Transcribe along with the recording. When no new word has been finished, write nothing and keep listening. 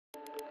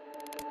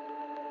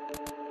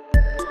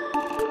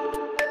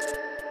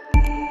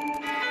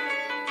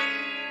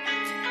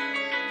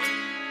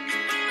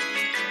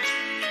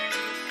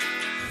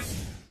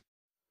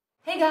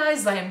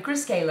guys, I am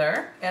Chris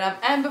Kaler. And I'm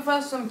Amber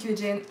from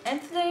Kyuujin,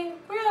 and today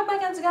we are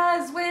back at you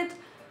guys with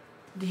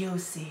the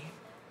OC.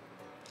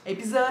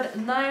 Episode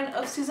 9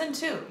 of season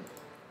 2.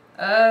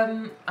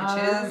 I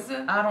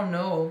don't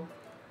know.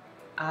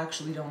 I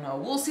actually don't know.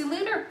 We'll see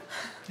later.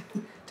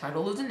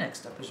 Title of the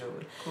next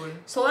episode. Cool.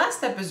 So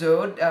last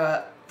episode,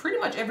 pretty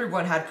much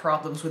everyone had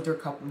problems with their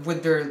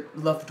with their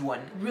loved one.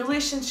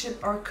 Relationships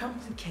are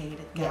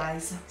complicated,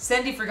 guys. Yeah.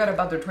 Sandy forgot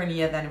about their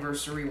 20th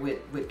anniversary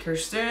with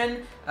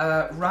Kirsten.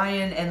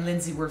 Ryan and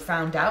Lindsay were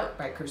found out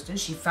by Kirsten.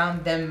 She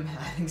found them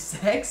having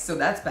sex, so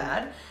that's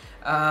bad.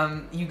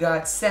 You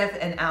got Seth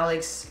and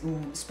Alex who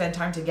spent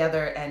time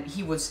together, and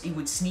he would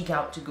sneak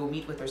out to go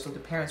meet with her, so the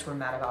parents were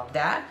mad about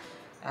that.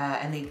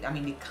 And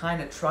they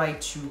kind of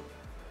tried to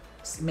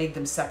make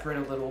them separate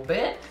a little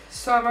bit.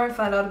 Summer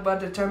found out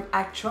what the term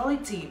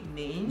actuality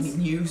means.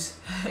 News.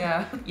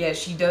 Yeah. Yeah,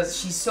 she does.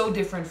 She's so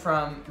different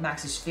from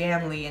Max's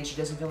family, and she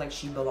doesn't feel like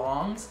she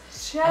belongs.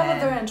 She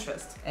has other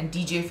interests. And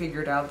DJ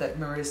figured out that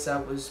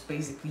Marissa was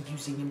basically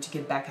using him to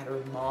get back at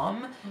her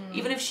mom,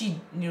 even if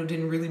she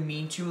didn't really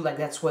mean to. Like,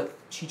 that's what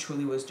she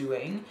truly was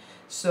doing.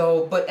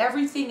 So, but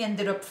everything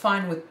ended up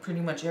fine with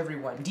pretty much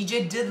everyone.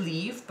 DJ did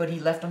leave, but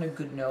he left on a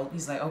good note.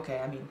 He's like,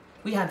 okay,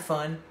 we had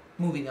fun.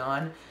 Moving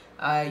on.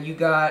 You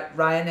got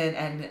Ryan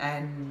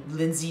and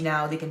Lindsay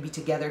now. They can be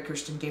together.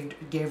 Kirsten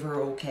gave her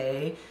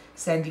okay.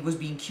 Sandy was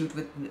being cute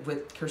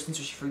with Kirsten,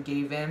 so she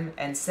forgave him.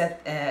 And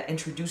Seth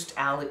introduced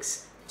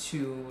Alex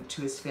to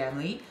his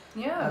family.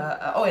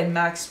 Yeah. And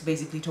Max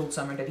basically told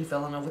Summer that he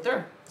fell in love with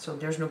her. So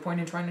there's no point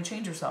in trying to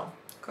change herself.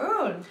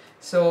 Good.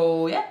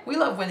 So yeah, we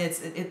love when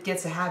it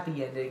gets a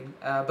happy ending.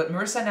 But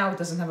Marissa now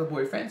doesn't have a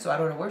boyfriend, so I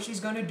don't know what she's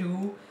gonna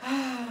do.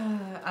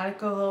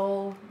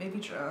 Alcohol, maybe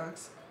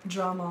drugs,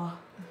 drama.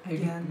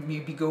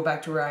 Maybe go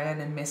back to Ryan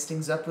and mess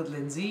things up with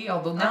Lindsay.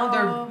 Although now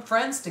they're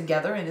friends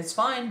together and it's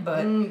fine,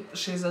 but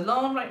she's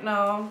alone right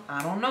now.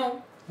 I don't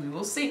know. We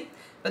will see.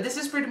 But this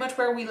is pretty much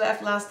where we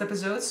left last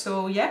episode.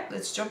 So yeah,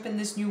 let's jump in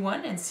this new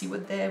one and see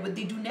what they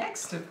do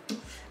next.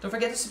 Don't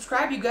forget to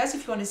subscribe, you guys,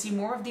 if you want to see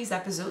more of these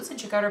episodes, and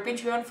check out our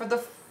Patreon for the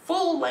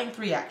full-length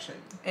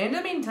reaction. In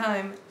the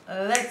meantime,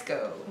 let's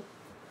go.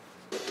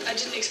 I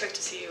didn't expect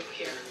to see you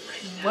here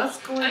right now. What's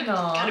going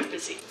on? I'm kind of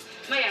busy.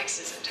 My ex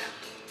is in town.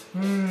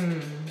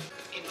 In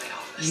my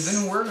office.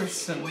 Even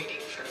worse.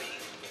 Waiting for me.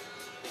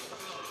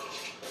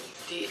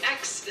 The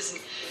ex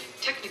isn't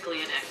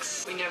technically an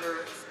ex. We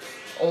never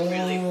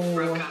really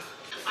broke up.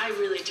 I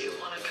really do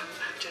want to come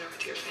have dinner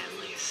with your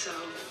family, so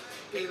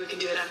maybe we can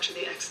do it after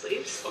the ex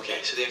leaves.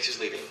 Okay, so the ex is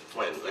leaving.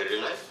 When? Later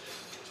tonight?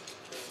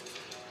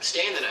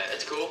 Staying the night,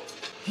 that's cool.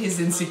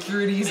 His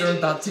insecurities are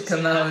about to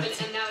come out.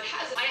 And now it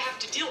hasn't. I have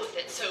to deal with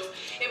it, so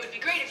it would be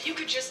great if you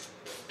could just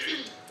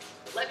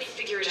let me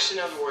figure it out. Just in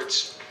other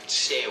words,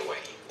 stay away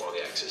while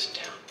the ex is in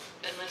town.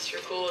 Unless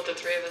you're cool with the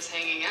three of us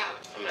hanging out.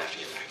 I'm gonna have to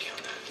get back on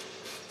that.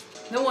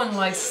 No one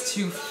likes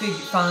to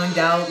find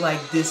out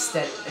like this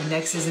that an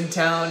ex is in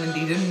town and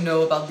they didn't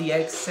know about the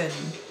ex, and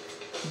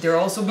they're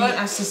also being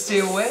asked to stay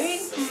away.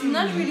 It's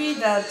not really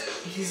that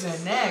he's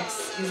an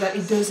ex, it's that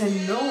he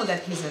doesn't know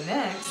that he's an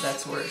ex.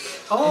 That's worse.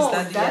 Oh, is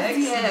that that's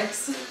the the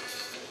ex.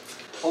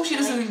 Oh, she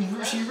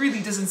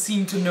really doesn't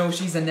seem to know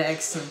she's an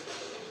ex.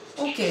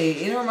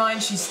 Okay, in her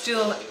mind she's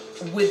still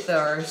with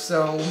her,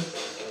 so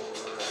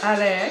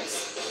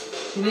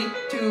Alex, you need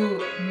to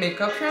make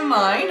up your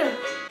mind.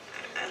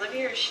 I love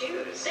your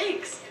shoes.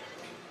 Thanks.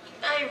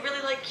 I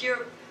really like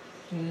your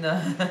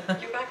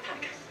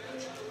backpack.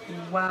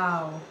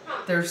 Wow,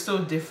 they're so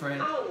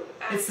different.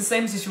 It's the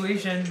same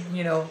situation,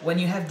 when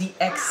you have the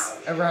ex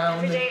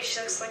around. Every day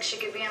she looks like she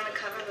could be on the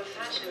cover of a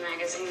fashion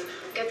magazine.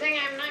 Good thing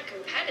I'm not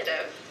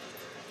competitive.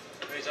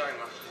 What are you talking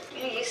about?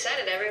 You said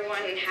it, everyone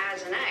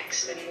has an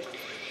ex, and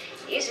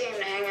you seem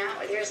to hang out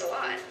with yours a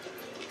lot.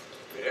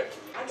 Yeah.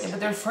 Yeah, but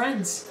they're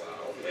friends.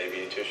 Well, maybe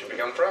you two should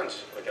become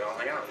friends. We can all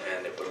hang out,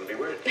 and it wouldn't be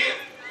weird.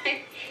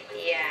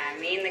 Yeah,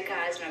 me and the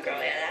Cosmo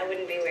girl, yeah, that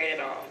wouldn't be weird at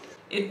all.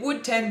 It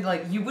would tend,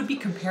 you would be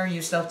comparing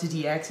yourself to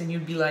the ex, and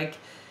you'd be like,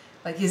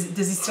 does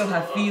he still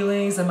have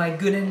feelings? Am I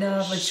good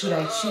enough? Like, should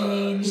I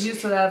change? He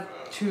used to have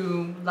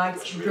to like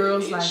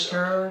girls like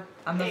her.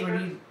 I'm not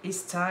really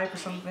his type or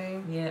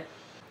something. Yeah.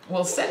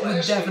 Well, Seth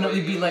would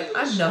definitely be like,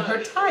 I'm not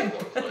her type.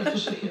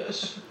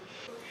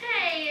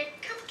 Hey, a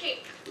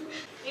cupcake.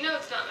 You know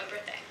it's not my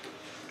birthday.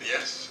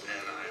 Yes,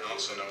 and I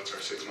also know it's our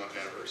 6-month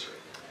anniversary.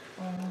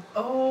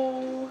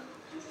 Oh.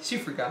 She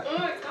forgot. Oh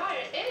my god,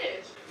 it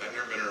is. I've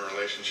never been in a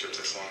relationship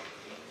this long.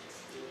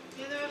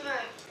 Neither have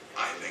I.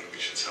 I think we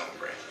should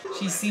celebrate.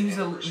 She seems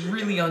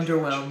really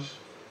underwhelmed.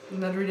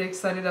 Not really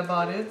excited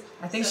about it.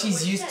 I think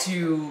she's used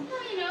to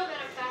Well, you know that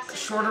I'm fast.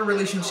 shorter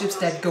relationships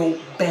that go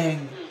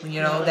bang,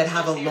 that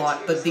have a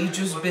lot, but they've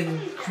just been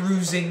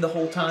cruising the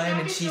whole time,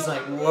 and she's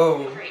like,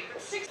 whoa.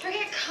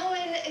 Forget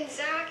Cohen and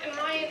Zach and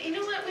Ryan. You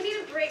know what? We need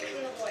a break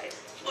from the boys.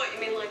 What, you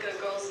mean like a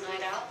girls'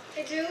 night out?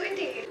 I do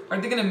indeed. Are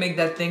they gonna make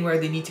that thing where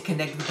they need to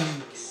connect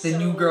with the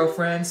new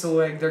girlfriend, so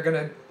they're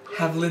gonna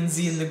have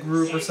Lindsay in the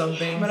group or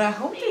something? But I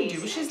hope they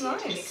do. She's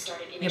nice.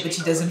 Yeah, but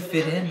she doesn't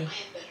fit in.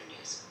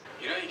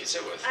 You know you can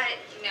sit with.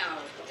 No,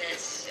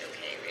 that's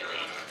okay.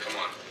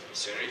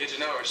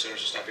 know her sooner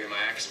she'll stop being my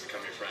ex and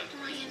become your friend.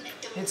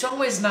 It's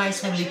always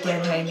nice when we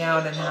can hang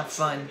out and have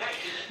fun.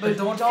 But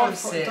don't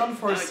force it. Don't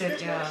force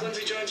it, yeah.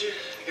 Lindsay joined you. You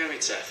gotta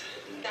meet Seth.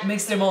 It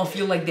makes them all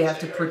feel like they have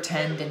to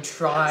pretend and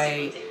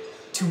try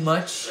too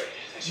much.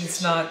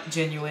 It's not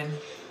genuine.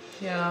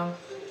 Yeah.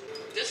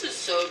 This is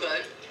so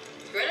good.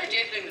 Great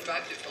idea hitting the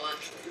drive-thru for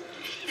lunch.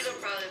 It'll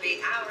probably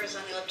be hours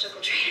on the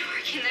elliptical train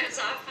working those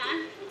off,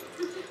 huh?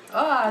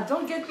 Ah,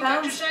 don't get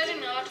pounds.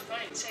 Exercising, not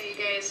funny. So you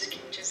guys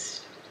can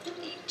just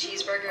eat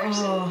cheeseburgers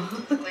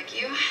Oh. and like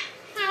you?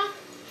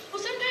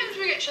 Well, sometimes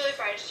we get chili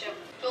fries too.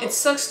 It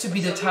sucks to be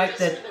the type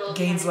that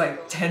gains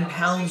like 10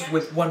 pounds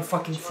with one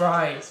fucking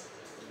fry.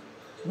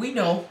 We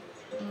know.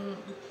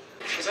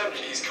 What's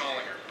happening? He's calling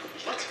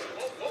her. What?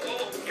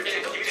 Whoa. You're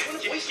gonna go.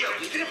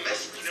 Leave it a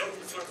message, you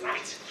know?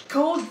 Right.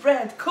 Cold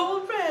bread,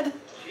 cold bread.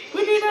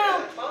 We need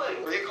help.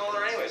 Fine. Where are you calling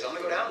her anyways? I'm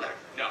gonna go down there.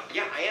 No.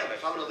 Yeah, I am.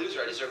 If I'm gonna lose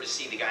her, I deserve to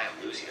see the guy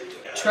I'm losing her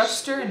to.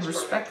 Trust her and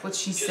respect what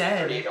she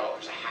said. $38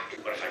 a hack.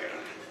 What if I go down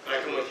there?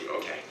 I come with you.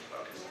 Okay.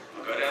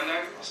 I'll go down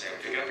there. I'll say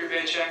I'm picking up your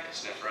paycheck.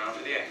 Sniff around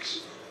for the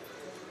ex.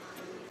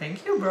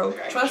 Thank you, bro.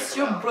 Okay, Trust check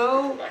your it out.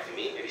 bro. Back to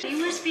me, maybe.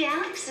 You must be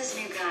Alex's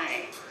new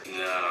guy.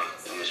 No,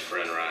 I'm his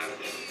friend Ryan.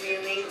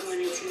 Really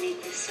wanted to meet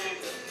with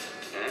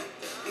Seth.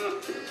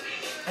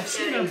 Huh? I've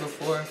seen her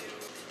before.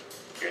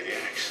 You're the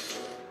ex.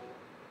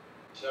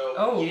 So,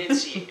 Oh. you didn't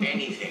see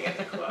anything at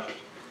the club?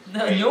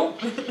 Nope.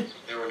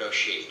 There were no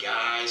shady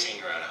guys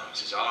hanging around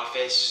Alex's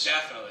office.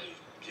 Definitely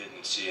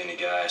didn't see any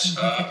guys.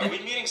 Are we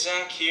meeting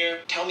Zach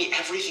here? Tell me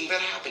everything that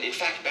happened. In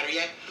fact, better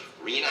yet,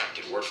 reenact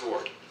it word for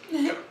word.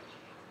 Go.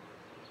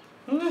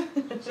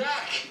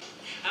 Zach,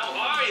 how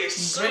are you?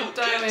 So Great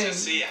good timing. to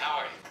see you. How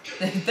are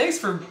you? Thanks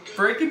for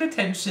breaking the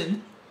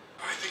tension.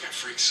 I think I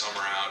freaked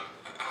Summer out.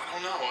 I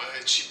don't know.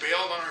 She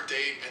bailed on her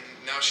date,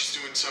 and now she's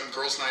doing some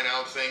girls' night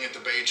out thing at the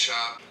bait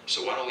shop.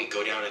 So why don't we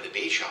go down to the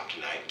bait shop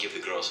tonight and give the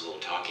girls a little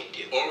talking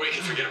to? Or we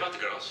can forget about the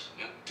girls.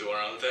 Yeah, do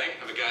our own thing.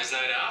 Have a guys'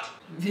 night out.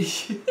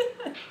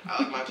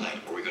 I like my plan.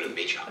 Or we go to the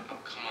bait shop. Oh,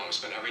 come on. We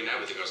spend every night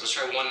with the girls. Let's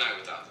try one night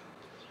without them.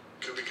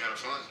 Could be kind of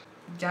fun.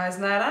 Guys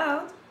night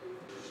out.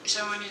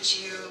 So when did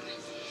you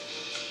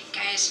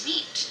guys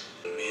meet?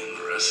 Me and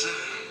Marissa.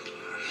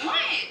 What?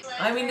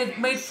 I mean, it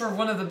made for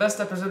one of the best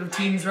episodes of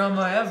Teen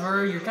Drama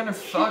ever. You're kind of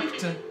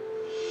fucked.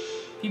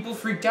 People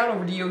freaked out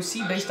over the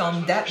OC based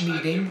on that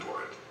meeting.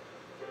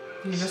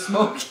 You just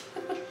smoke.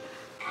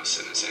 I was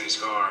sitting in Sandy's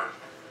car,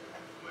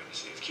 waiting to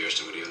see if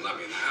Kirsten would even let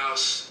me in the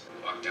house.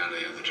 Walked down to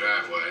the other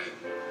driveway,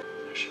 and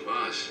there she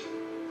was.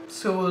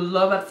 So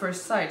love at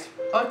first sight.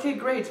 Okay,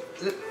 great.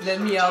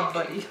 Let me out,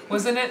 buddy.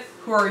 Wasn't it?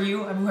 Who are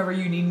you? I'm whoever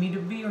you need me to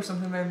be, or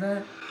something like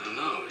that. I don't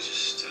know, we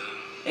just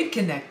It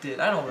connected.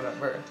 I don't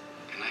remember.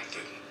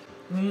 connected.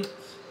 Mm,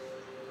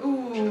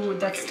 Ooh,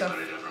 that Like stuff.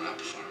 anybody I'd ever met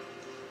before.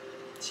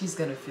 she's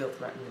gonna feel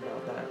threatened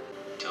about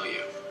that. Tell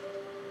you.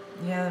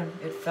 Yeah,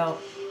 it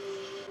felt.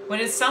 When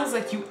it sounds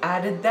like you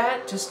added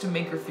that just to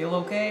make her feel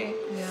okay.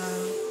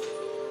 Yeah.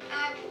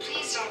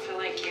 Please don't feel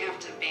like you have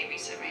to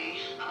babysit me.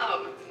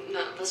 Oh,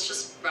 no, that's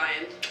just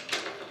Ryan.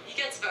 He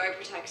gets very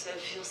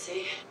protective, you'll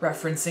see.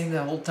 Referencing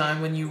the whole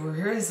time when you were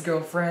his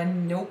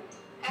girlfriend. Nope.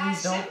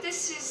 Please don't. Seth,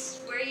 this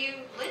is where you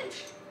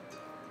live.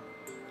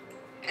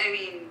 I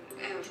mean,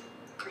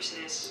 of course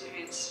it is. I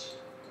mean, it's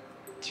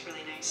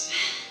really nice.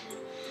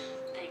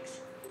 Thanks.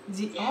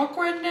 The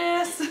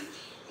awkwardness.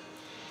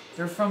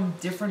 They're from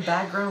different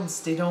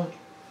backgrounds. They don't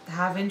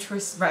have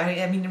interests. Right?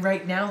 I mean,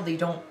 right now they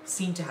don't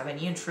seem to have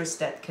any interest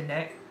that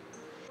connect.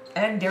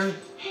 And they're.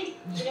 Hey,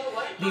 you know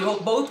what? They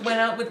both went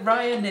out with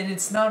Ryan, and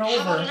it's not How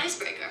about an over.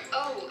 icebreaker?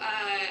 Oh,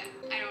 I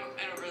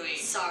don't really.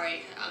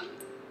 Sorry,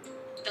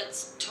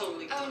 that's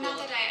totally cool. Oh, not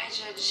that I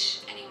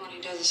judge anyone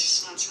who does. It's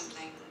just not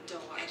something.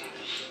 Don't worry about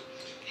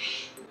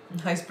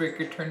it.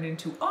 Icebreaker turned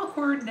into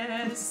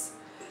awkwardness.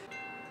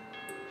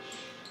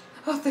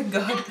 Oh, thank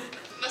God.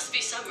 Must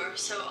be summer,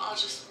 so I'll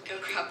just go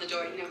grab the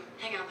door,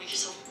 hang out, make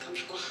yourself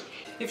comfortable.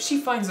 If she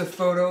finds a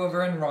photo of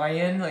her and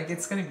Ryan, like,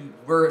 it's gonna be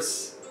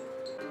worse.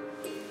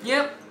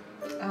 Yep.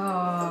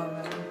 Oh,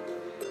 man.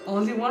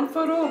 Only one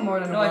photo or more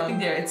than No, one? I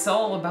think it's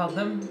all about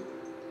them.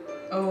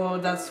 Oh,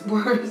 that's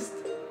worst.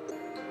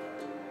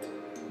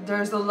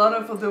 There's a lot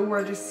of other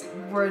words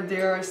where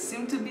they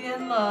seem to be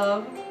in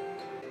love.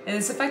 And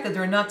it's the fact that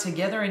they're not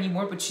together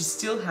anymore, but she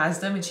still has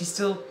them and she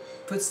still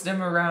puts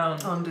them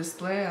around. On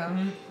display, yeah.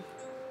 Mhm.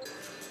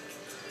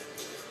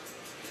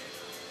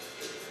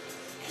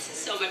 This is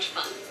so much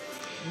fun.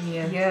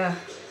 Yeah. Yeah.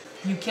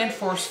 You can't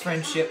force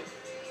friendship.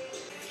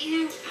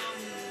 You know,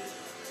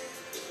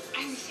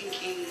 I'm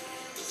thinking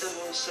the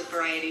whole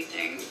sobriety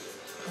thing.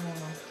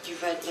 Oh, You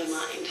read my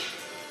mind.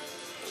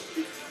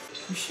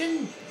 you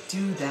shouldn't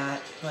do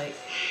that. Like,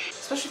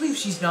 especially if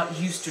she's not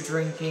used to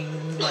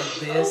drinking like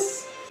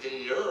this.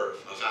 The nerve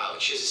of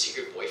Alex. She has a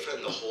secret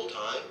boyfriend the whole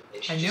time,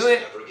 and she I just knew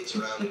it. never gets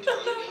around to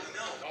telling me. I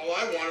know. All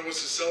I wanted was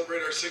to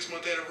celebrate our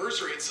 6-month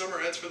anniversary at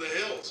Summerheads for the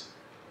Hills.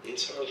 You and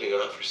Summer's been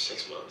going out for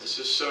 6 months. This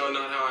is so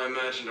not how I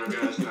imagined our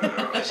guys night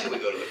out. I say we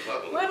go to the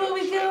club. Why don't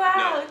we go No,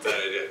 out? bad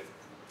idea.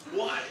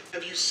 Why?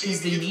 Have you seen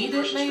 'Cause they the need it,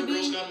 infomercials for maybe?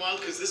 Girls Gone Wild?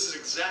 Because this is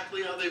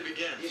exactly how they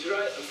begin. He's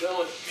right. I'm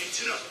going.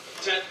 Beats it up.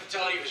 Ted, I'm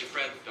telling you as your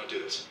friend, don't do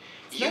this.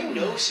 You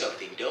know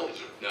something, don't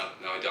you? No,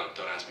 I don't.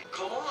 Don't ask me.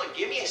 Come on,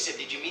 give me a sip.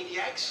 Did you meet the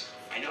ex?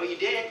 I know you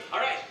did. All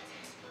right.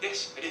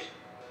 Yes, I did.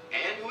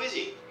 And who is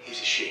he?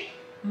 He's a she.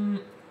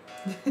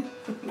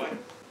 What?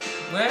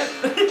 What?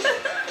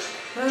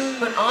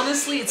 But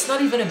honestly, it's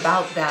not even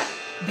about that.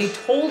 They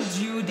told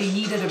you they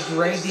needed a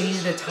break, they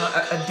needed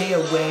a day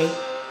away.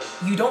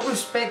 You don't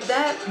respect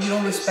that, you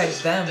don't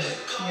respect them.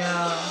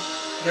 Yeah.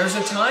 There's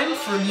a time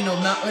for, you know,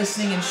 not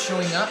listening and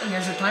showing up, and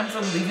there's a time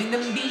for leaving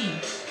them be.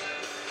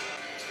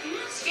 You're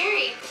not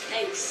scary.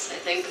 Thanks, I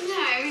think. No,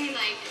 I mean,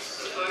 like,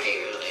 why are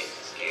you like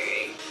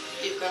scary?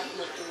 You've got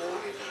nothing to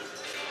worry about.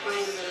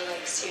 Ryan really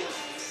likes you.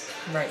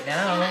 Right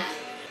now.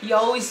 He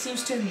always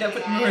seems to end up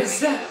with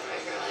Marissa.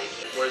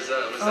 Where's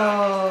that?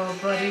 Oh,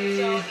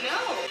 buddy. I don't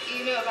know.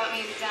 You know about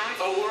me and Zach?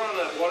 Oh, we're on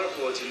that water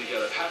polo team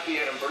together. Happy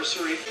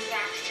anniversary.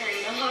 Zach's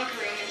turning the locker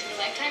room into a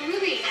Lifetime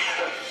movie.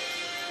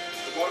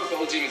 The water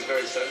polo team is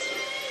very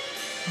sensitive.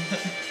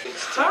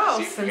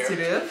 How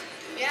sensitive?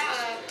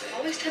 Yeah,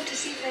 always tough to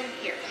see from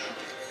here.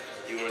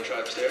 You want to try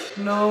upstairs?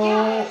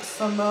 No,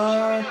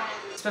 summer.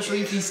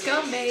 Especially if he's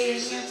coming. Hey,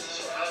 I'm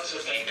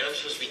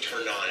supposed to be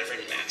turned on. I've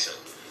read Maxim.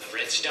 I've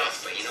read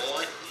stuff, but you know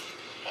what?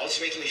 All this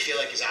is making me feel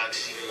like his Alex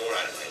is even more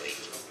out of my league.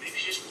 Maybe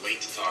just wait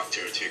to talk to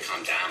her till you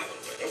calm down a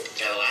little bit. Nope.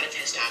 Got a lot of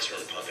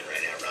testosterone pumping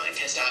right now, Ryan.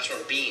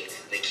 Testosterone being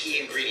the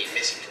key ingredient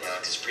missing from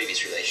Alex's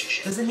previous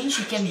relationship. Doesn't mean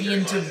she can be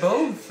into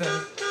both.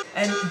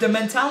 And the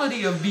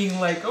mentality of being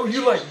like, oh,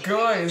 you like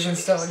guys and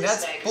stuff, like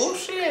that's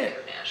bullshit.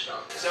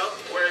 So,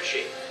 where is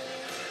she?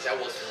 Because I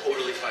will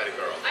totally fight a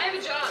girl. I have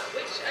a job,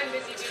 which I'm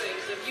busy doing,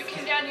 so if you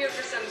came down here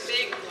for some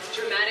big,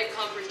 dramatic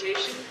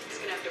confrontation, it's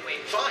gonna have to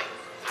wait. Fine.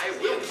 I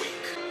will wait.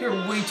 You're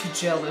way too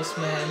jealous,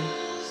 man.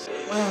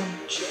 Wow.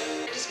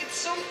 I just get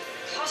so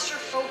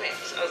claustrophobic.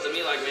 Sounds to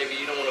me like maybe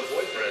you don't want a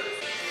boyfriend.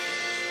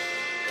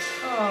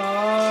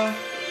 Aww. I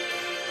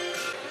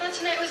thought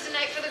tonight was the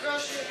night for the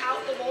girls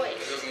without the boys.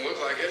 It doesn't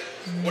look like it.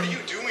 What are you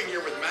doing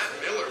here with Matt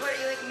Miller? What, are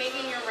you like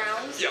making your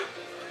rounds? Yep.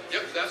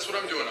 Yep, that's what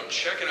I'm doing. I'm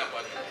checking up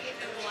on you. Okay,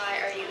 then why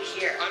are you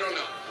here? I don't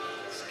know.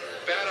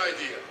 Bad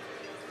idea.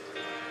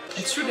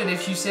 It's true that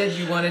if you said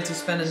you wanted to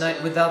spend a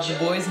night without the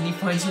boys and he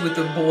finds you with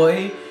a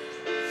boy,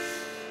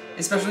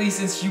 especially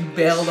since you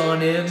bailed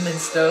on him and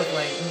stuff,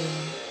 like,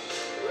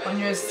 On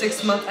your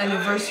 6-month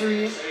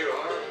anniversary.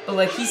 but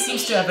like he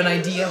seems to have an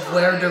idea of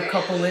where their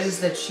couple is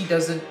that she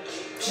doesn't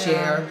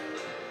share.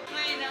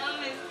 I know,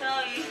 Miss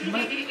Tom.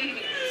 I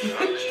think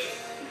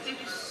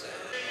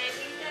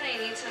that I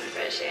need some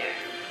fresh air.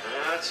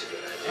 That's a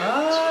good idea.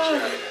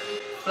 Ah.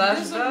 He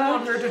doesn't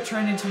want her to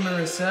turn into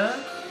Marissa.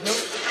 Nope.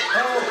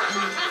 Oh.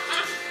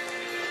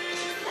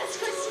 Let's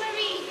go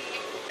swimming.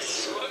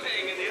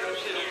 Swimming in the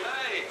ocean at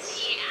night. Yeah,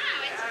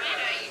 it's fun.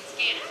 Are you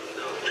scared?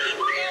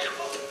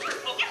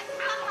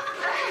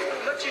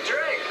 Let you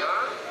drink,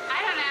 huh? I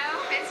don't know.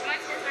 It's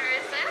much for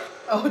Marissa.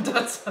 Oh,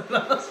 that's a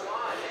lot.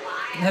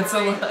 That's a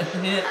lot.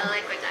 Yeah. I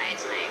like what diet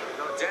tonight.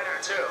 No dinner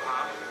too,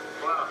 huh?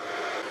 Well,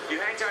 you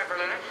hang tight for a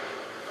minute.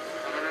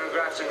 I'm gonna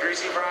grab some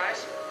greasy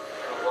fries.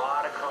 A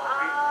lot of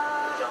coffee.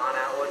 John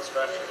Atwood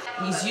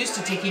special. He's used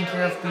to taking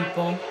care of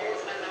people.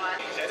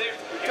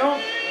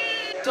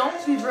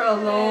 Don't leave her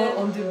alone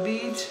on the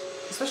beach.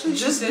 Especially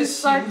Just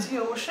beside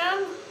the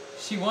ocean.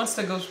 she wants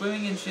to go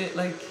swimming and shit,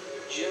 like.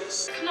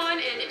 Come on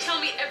in and tell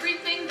me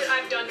everything that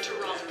I've done to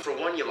wrong. For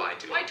one, you lied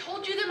to me. I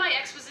told you that my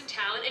ex was in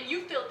town and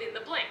you filled in the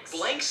blanks.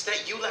 Blanks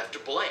that you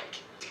left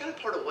blank. It's kind of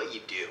part of what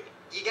you do.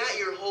 You got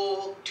your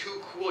whole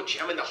too cool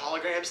gem in the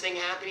holograms thing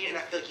happening, and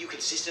I feel like you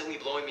consistently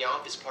blowing me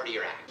off is part of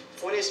your act.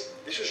 Point is,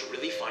 this was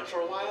really fun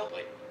for a while,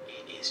 but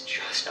it is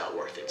just not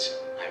worth it, so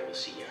I will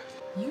see ya.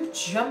 You're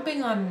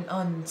jumping on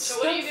So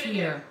what are you stuff gonna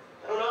here.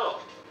 I don't know.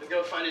 I'm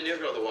gonna find a new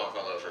girl to walk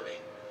all over me.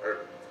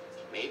 Or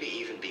maybe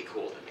even be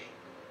cool to me.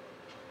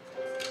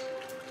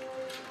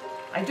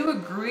 I do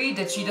agree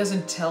that she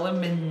doesn't tell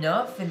him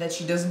enough and that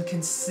she doesn't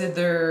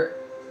consider.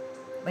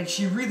 Like,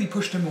 she really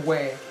pushed him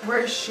away. Where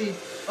is she?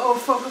 Oh,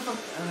 fuck.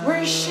 Where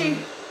is she?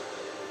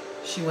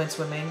 She went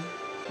swimming.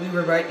 We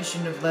were right, you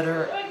shouldn't have let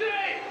her.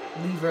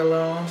 Leave her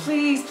alone.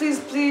 Please, please,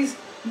 please.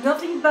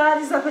 Nothing bad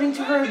is happening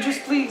to her.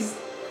 Just please.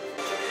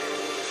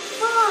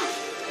 Fuck.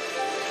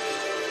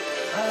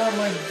 Oh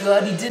my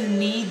god, he didn't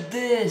need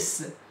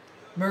this.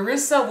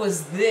 Marissa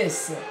was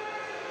this.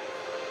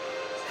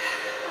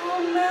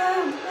 Oh,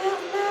 man.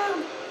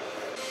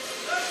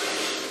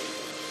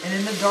 And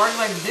in the dark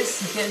like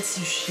this, you can't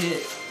see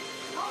shit.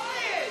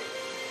 Ryan!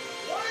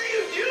 What are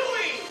you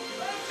doing?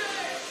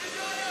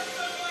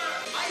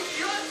 I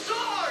just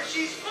saw her!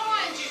 She's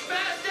fine! She's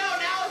passed out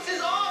in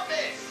Alex's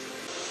office!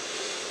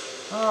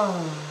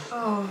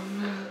 Oh,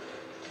 man.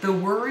 The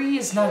worry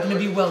is not gonna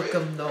be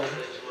welcome though.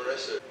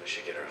 Marissa, we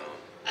should get her home.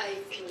 I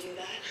can do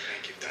that.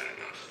 I give that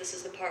enough. This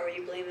is the part where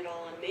you blame it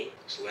all on me.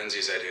 It's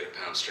Lindsay's idea to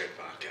pound straight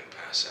vodka and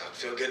pass out.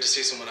 Feel good to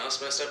see someone else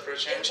messed up for a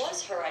change? It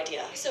was her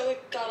idea, so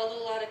it got a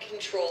little out of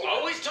control.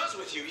 Always does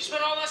with you. You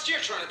spent all last year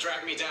trying to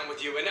drag me down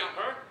with you, and now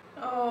her?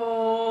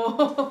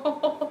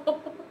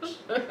 Oh.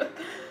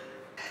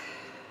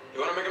 You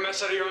want to make a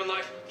mess out of your own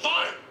life?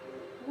 Fine!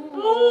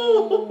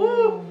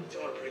 Oh.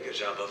 Doing a pretty good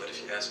job of it,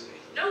 if you ask me.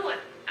 No one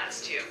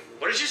asked you.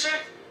 What did you say?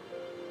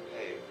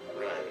 Hey,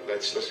 Ryan,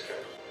 let's go.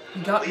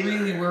 He got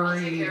really Take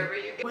worried. care of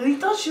it. Well, he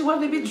thought she was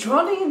maybe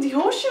drowning in the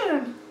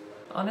ocean.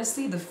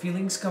 Honestly, the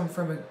feelings come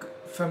from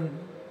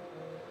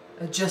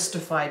a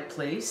justified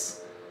place,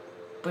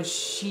 but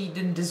she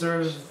didn't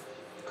deserve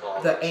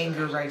the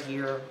anger right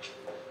here.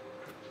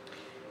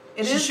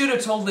 She should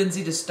have told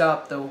Lindsay to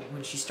stop though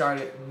when she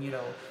started. You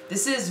know,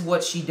 this is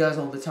what she does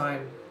all the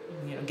time.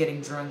 You know, getting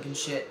drunk and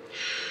shit.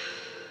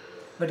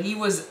 But he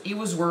was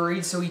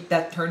worried, so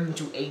that turned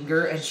into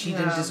anger, and she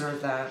didn't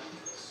deserve that.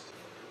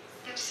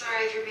 I'm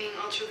sorry for being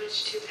Ultra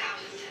Bitch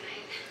 2000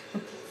 tonight.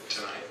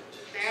 Tonight?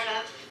 Fair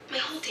enough. My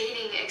whole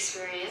dating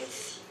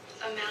experience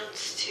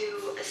amounts to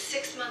a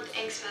 6-month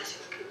angst fest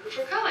with Cuckoo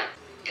for Cohen.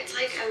 It's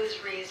like I was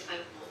raised by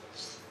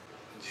wolves.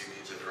 Do you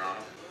mean the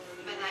drama?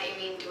 By that you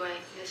mean, do I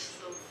miss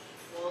the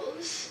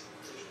wolves?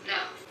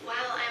 No.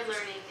 While I'm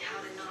learning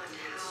how to not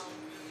howl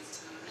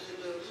in the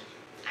mood,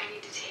 I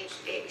need to take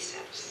baby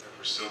steps. If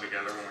we're still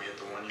together when we hit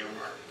the 1 year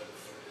mark,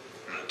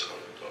 I'm gonna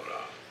totally blow it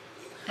off.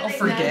 I Don't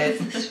think forget. that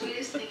is the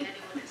sweetest thing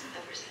anyone has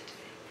ever said to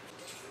me.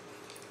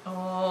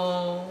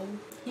 Oh,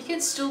 he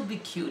can still be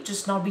cute,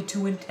 just not be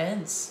too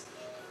intense.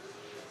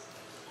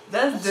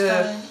 That's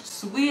the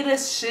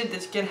sweetest shit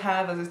that you can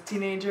have as a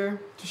teenager,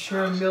 to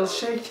share a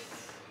milkshake.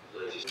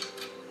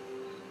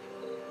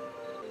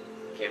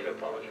 Came to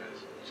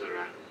apologize. Is that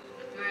right?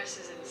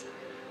 Marissa's inside.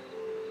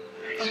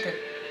 Okay.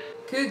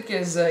 Good,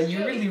 because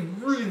you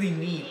really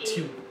need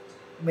to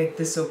make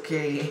this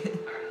okay.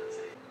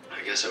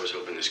 I guess I was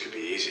hoping this could be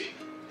easy.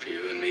 For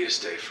you and me to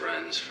stay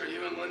friends, for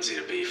you and Lindsay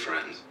to be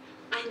friends.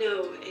 I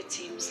know it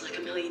seems like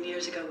a million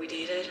years ago we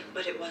dated,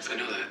 but it wasn't.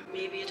 I know that.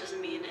 Maybe it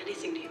doesn't mean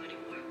anything to you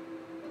anymore.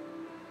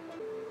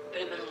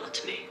 But it meant a lot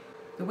to me.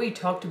 The way he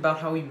talked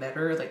about how he met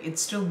her, like, it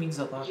still means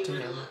a lot You to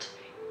meant a him. lot to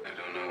me. I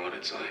don't know what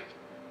it's like.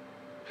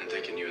 And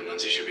thinking you and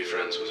Lindsay should be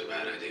friends was a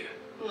bad idea.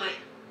 Why?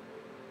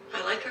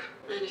 I like her.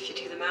 And if you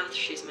do the math,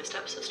 she's my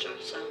stepsister,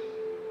 so...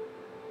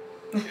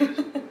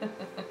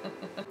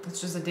 It's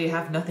just that they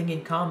have nothing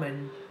in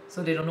common,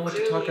 so they don't know what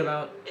to talk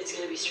about. It's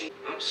gonna be strange.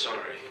 I'm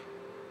sorry.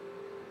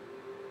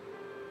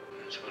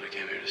 That's what I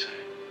came here to say.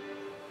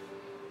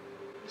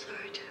 I'm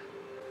sorry, too.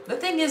 The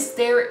thing is,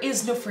 there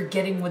is no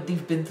forgetting what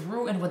they've been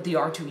through and what they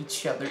are to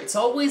each other. It's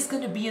always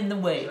gonna be in the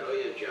way. Oh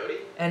yeah, Jody.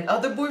 And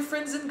other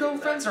boyfriends and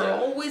girlfriends are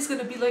always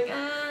gonna be like,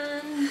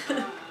 I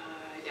doubt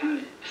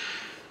it.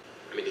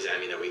 I mean, does that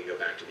mean that we can go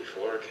back to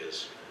before?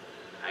 Because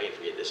I can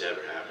forget this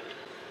ever happened.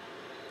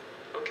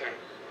 Okay,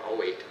 I'll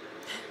wait.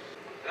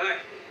 Hi.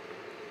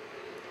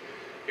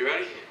 You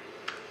ready?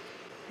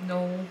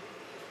 No.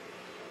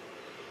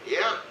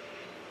 Yeah.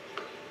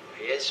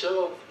 I guess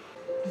so.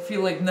 I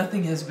feel like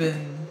nothing has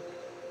been,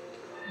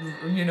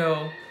 you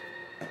know,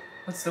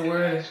 what's the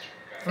word?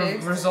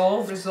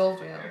 Resolved?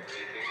 Resolved, yeah.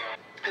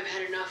 I've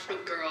had enough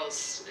of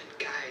girls and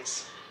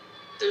guys.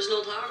 There's an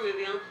old horror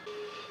movie on.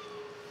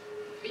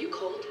 Are you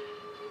cold?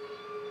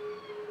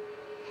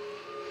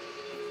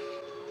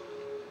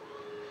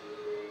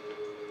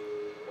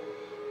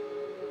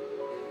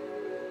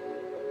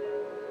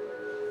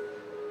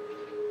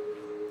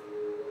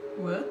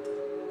 What?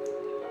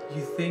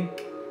 You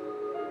think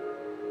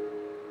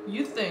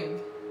You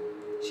think?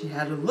 she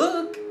had a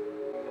look?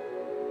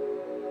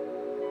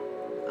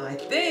 I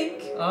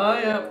think. Oh,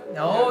 yeah.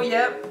 Oh,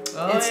 yep.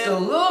 Oh, It's yeah. the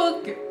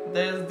look.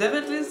 There's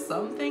definitely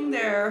something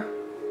there.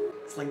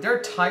 It's like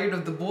they're tired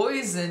of the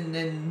boys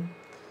and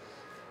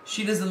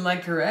she doesn't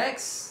like her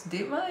ex.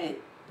 They might.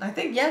 I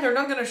think, yeah, they're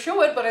not gonna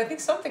show it, but I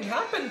think something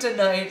happened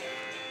tonight.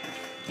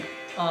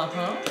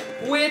 Uh-huh.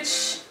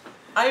 Which,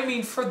 I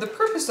mean, for the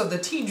purpose of the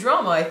teen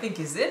drama, I think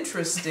is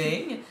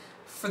interesting.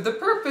 For the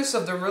purpose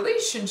of the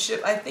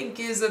relationship, I think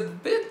is a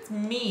bit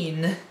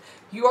mean.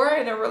 You are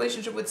in a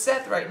relationship with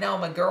Seth right now,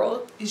 my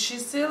girl. Is she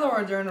still or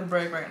are they on a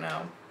break right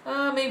now?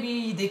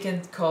 Maybe they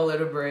can call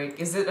it a break.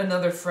 Is it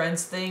another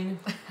Friends thing?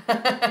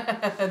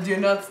 Do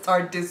not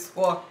start this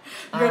war.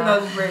 You're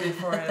not ready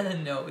for it.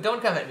 No,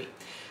 don't come at me.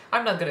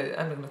 I'm not gonna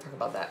talk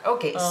about that.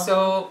 Okay,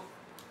 so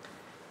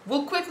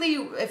we'll quickly,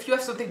 if you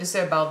have something to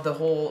say about the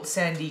whole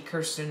Sandy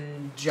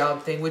Kirsten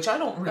job thing, which I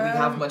don't really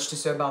have much to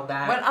say about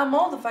that. When I'm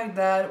all the fact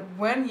that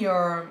when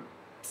your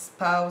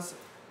spouse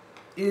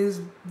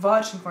is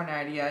vouching for an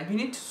idea, you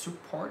need to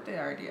support the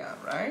idea,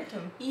 right?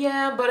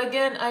 Yeah, but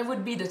again, I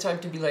would be the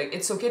type to be like,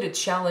 it's okay to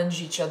challenge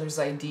each other's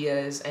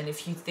ideas, and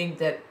if you think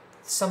that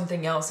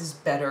something else is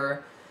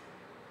better,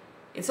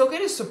 it's okay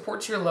to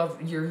support your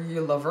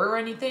lover or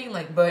anything,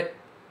 like, but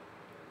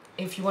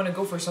if you want to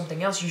go for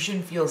something else, you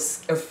shouldn't feel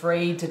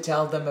afraid to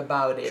tell them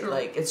about it. True.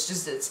 Like,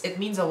 it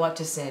means a lot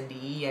to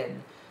Sandy,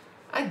 and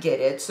I get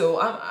it. So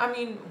I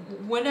mean,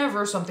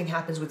 whenever something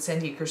happens with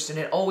Sandy and Kirsten,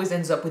 it always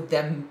ends up with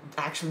them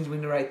actually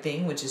doing the right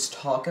thing, which is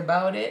talk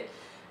about it,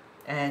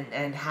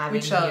 and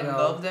having Which I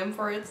love them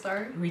for it.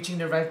 Sorry. reaching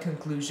the right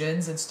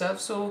conclusions and stuff.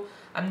 So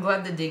I'm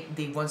glad that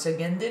they once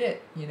again did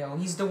it.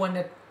 He's the one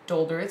that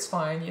told her it's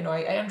fine.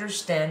 I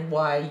understand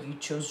why you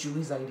chose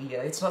Julie's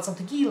idea. It's not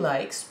something he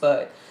likes,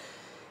 but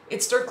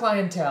it's their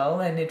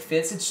clientele and it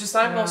fits. It's just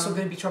I'm also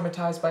going to be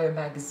traumatized by a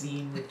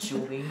magazine with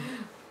Julie.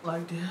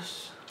 Like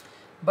this.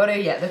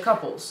 But yeah, the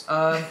couples.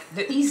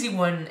 The easy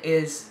one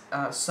is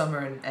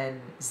Summer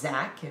and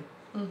Zach.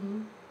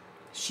 Mm-hmm.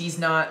 She's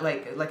not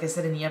like I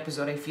said in the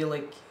episode. I feel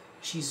like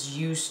she's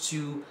used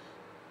to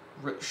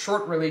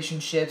short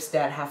relationships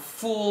that have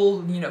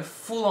full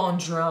on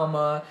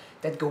drama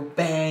that go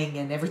bang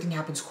and everything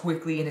happens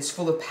quickly and it's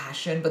full of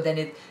passion. But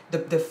then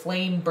the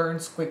flame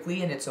burns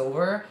quickly and it's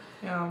over.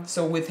 Yeah.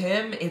 So with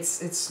him,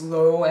 it's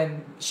slow,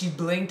 and she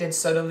blinked and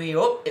suddenly,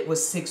 it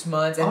was 6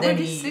 months, and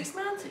Already then 6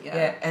 months.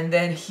 yeah, and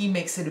then he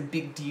makes it a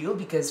big deal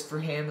because for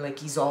him, like,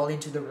 he's all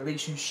into the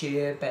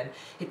relationship and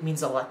it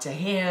means a lot to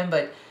him.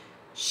 But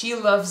she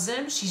loves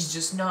him. She's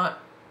just not.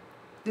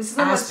 This is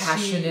not as what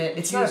passionate.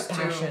 It's not a used to.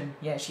 passion.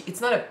 Yeah,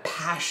 it's not a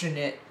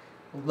passionate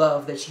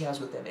love that she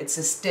has with him. It's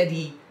a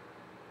steady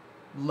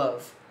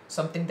love,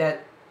 something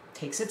that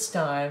takes its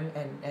time,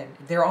 and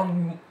they're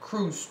on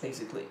cruise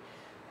basically.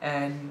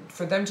 And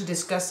for them to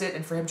discuss it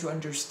and for him to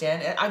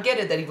understand, and I get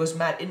it that he was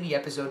mad in the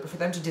episode, but for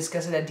them to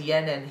discuss it at the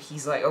end and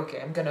he's like,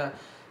 okay, I'm gonna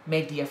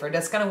make the effort.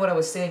 That's kind of what I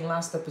was saying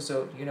last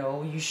episode.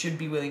 You should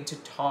be willing to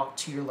talk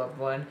to your loved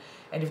one.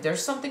 And if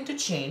there's something to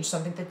change,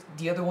 something that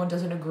the other one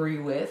doesn't agree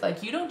with,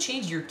 like, you don't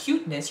change your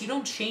cuteness, you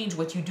don't change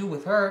what you do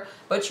with her,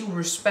 but you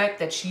respect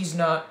that she's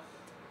not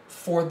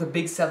for the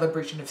big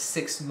celebration of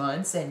 6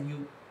 months,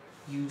 and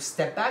you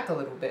step back a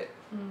little bit.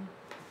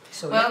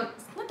 So well,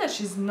 it's not that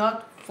she's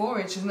not for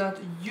it, she's not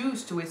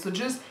used to it. So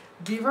just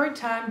give her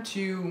time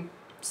to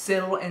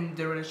settle in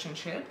the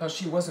relationship. No,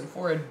 she wasn't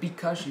for it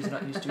because she's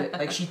not used to it.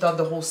 Like, she thought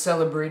the whole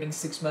celebrating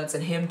 6 months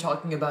and him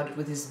talking about it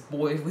with his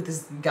boys, with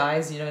his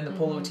guys, in the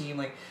polo team,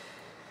 like,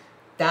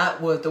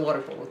 that was the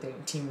water polo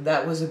team.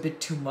 That was a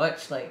bit too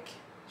much. Like,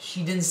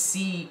 she didn't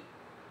see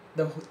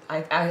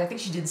I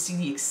think she didn't see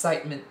the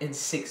excitement in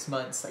 6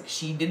 months. Like,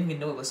 she didn't even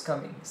know it was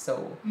coming.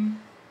 So,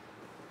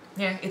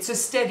 yeah, it's a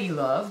steady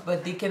love,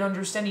 but they can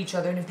understand each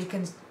other, and if they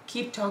can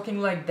keep talking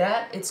like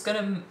that, it's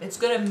gonna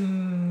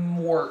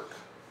work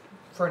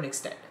for an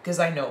extent. Because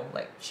I know,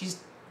 like, she's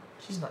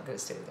not gonna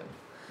stay with him.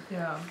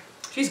 Yeah.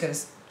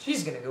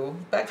 She's gonna go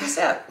back to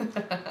Seth.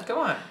 Come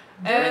on,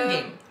 they're in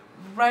game.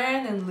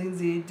 Ryan and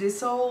Lindsay,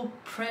 this whole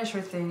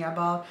pressure thing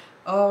about,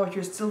 oh,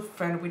 you're still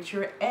friend with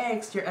your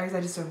ex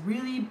that is a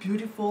really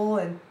beautiful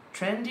and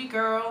trendy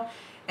girl,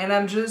 and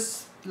I'm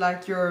just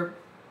like your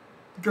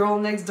girl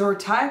next door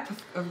type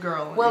of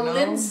girl. Well,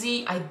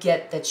 Lindsay, I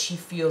get that she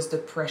feels the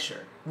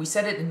pressure. We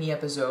said it in the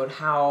episode,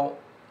 how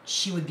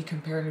she would be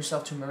comparing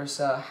herself to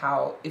Marissa,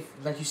 how, if,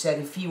 like you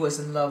said, if he was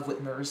in love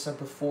with Marissa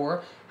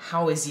before,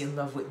 how is he in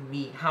love with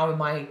me? How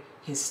am I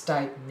his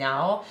type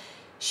now?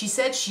 She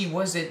said she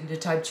wasn't the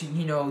type to,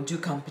 do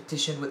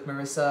competition with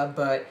Marissa,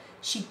 but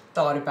she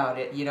thought about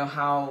it,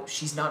 how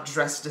she's not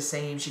dressed the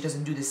same, she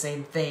doesn't do the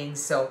same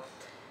things. So,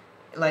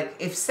 like,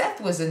 if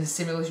Seth was in a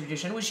similar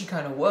situation, which he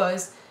kind of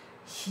was,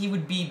 he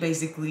would be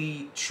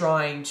basically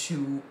trying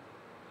to,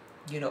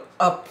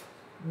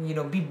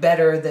 be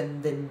better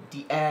than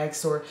the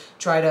ex, or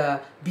try to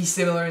be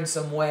similar in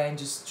some way and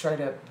just try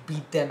to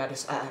beat them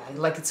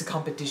like it's a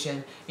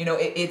competition.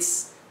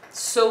 It's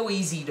so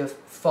easy to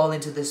fall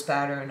into this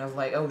pattern of,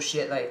 like, oh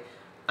shit, like,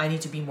 I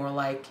need to be more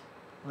like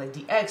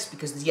the ex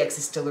because the ex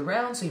is still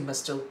around, so you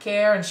must still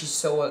care, and she's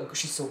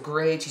so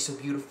great, she's so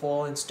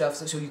beautiful and stuff.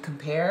 So you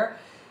compare,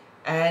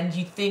 and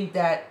you think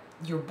that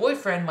your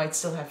boyfriend might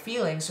still have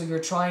feelings, so you're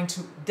trying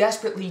to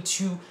desperately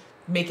to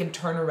make him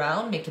turn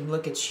around, make him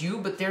look at you,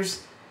 but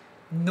there's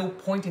no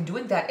point in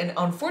doing that. And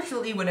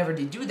unfortunately, whenever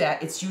they do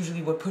that, it's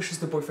usually what pushes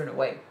the boyfriend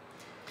away.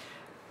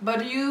 But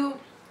do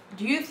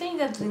you think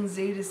that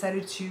Lindsay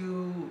decided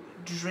to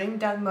drink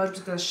that much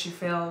because she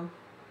felt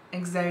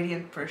anxiety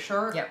and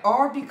pressure? Yeah.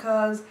 Or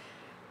because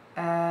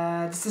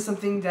this is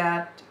something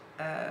that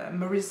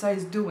Marissa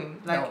is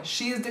doing? Like, No.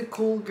 she's the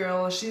cool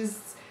girl,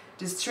 she's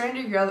this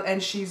trendy girl,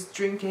 and she's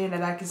drinking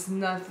and like it's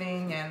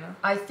nothing. And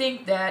I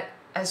think that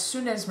as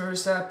soon as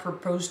Marissa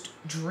proposed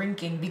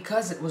drinking,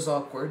 because it was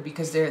awkward,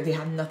 because they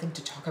had nothing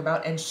to talk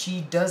about, and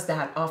she does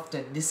that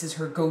often. This is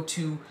her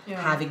go-to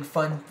having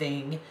fun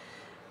thing.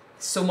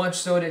 So much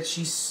so that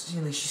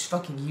she's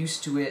fucking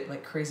used to it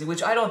like crazy.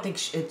 Which I don't think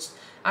it's.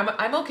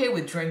 I'm okay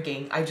with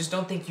drinking. I just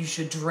don't think you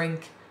should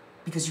drink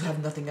because you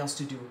have nothing else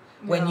to do.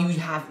 When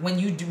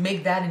you do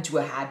make that into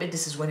a habit,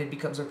 this is when it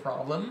becomes a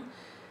problem.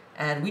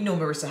 And we know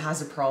Marissa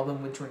has a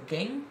problem with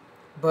drinking.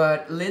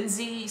 But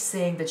Lindsay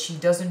saying that she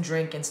doesn't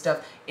drink and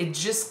stuff, it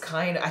just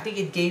I think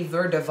it gave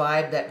her the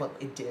vibe that, well,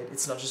 it did.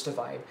 It's not just a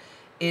vibe.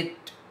 It,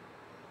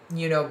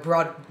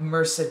 brought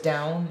Marissa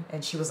down,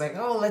 and she was like,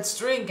 oh, let's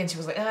drink. And she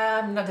was like,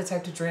 I'm not the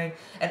type to drink.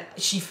 And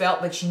she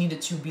felt like she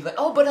needed to be like,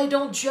 oh, but I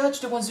don't judge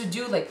the ones who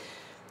do. Like,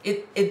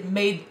 it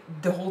made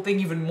the whole thing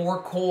even more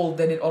cold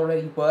than it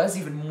already was,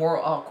 even more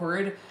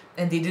awkward.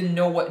 And they didn't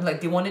know what,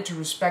 like, they wanted to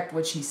respect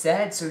what she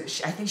said. So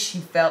I think she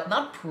felt,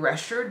 not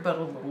pressured, but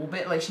a little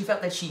bit. Like, she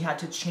felt that she had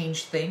to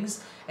change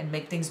things and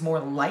make things more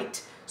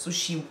light. So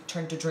she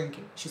turned to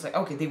drinking. She's like,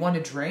 okay, they want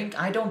to drink.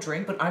 I don't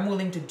drink, but I'm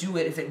willing to do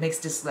it if it makes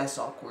this less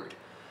awkward.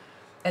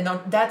 And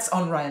that's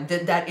on Ryan.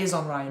 That is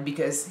on Ryan,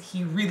 because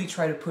he really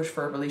tried to push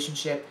for a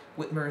relationship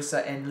with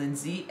Marissa and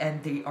Lindsay,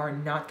 and they are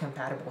not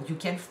compatible. You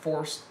can't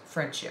force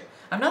friendship.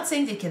 I'm not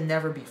saying they can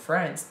never be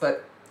friends,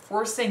 but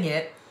forcing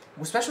it,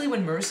 especially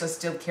when Marissa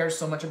still cares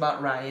so much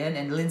about Ryan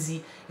and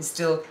Lindsay is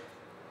still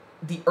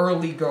the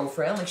early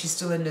girlfriend, like she's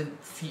still in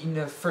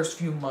the first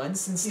few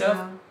months and stuff.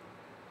 Yeah.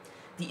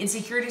 The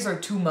insecurities are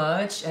too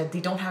much.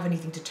 They don't have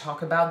anything to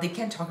talk about. They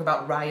can't talk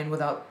about Ryan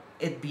without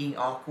it being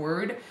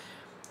awkward.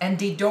 And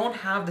they don't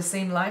have the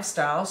same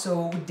lifestyle,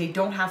 so they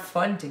don't have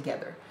fun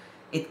together.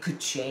 It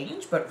could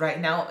change, but right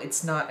now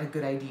it's not a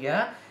good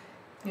idea.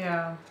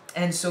 Yeah.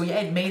 And so, yeah,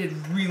 it made it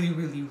really,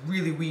 really,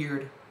 really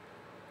weird.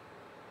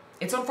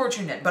 It's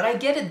unfortunate, but I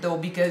get it though,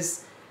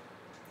 because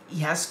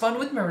he has fun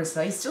with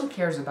Marissa, he still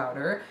cares about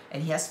her,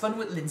 and he has fun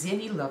with Lindsay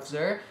and he loves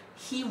her.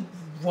 He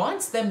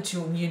wants them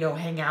to, you know,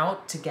 hang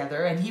out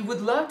together, and he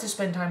would love to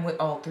spend time with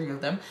all three of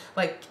them.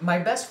 Like, my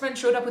best friend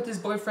showed up with his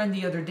boyfriend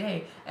the other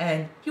day,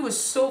 and he was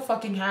so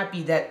fucking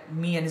happy that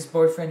me and his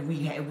boyfriend,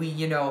 we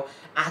you know,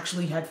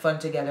 actually had fun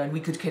together and we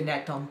could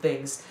connect on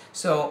things.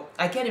 So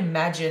I can't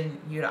imagine,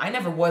 you know, I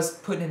never was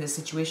put in this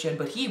situation,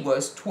 but he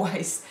was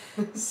twice.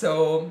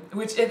 So,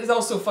 which it is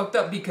also fucked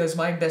up because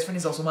my best friend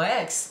is also my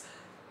ex.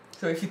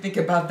 So if you think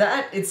about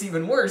that, it's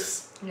even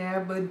worse. Yeah,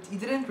 but you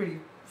didn't really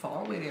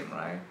fall with him,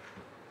 right?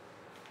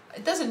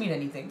 It doesn't mean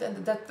anything.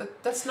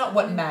 That's not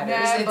what matters.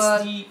 Yeah,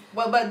 It's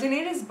but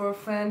Daniella's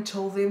boyfriend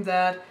told him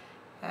that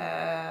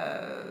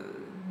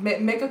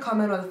make a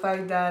comment on the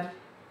fact that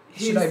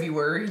should I be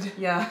worried?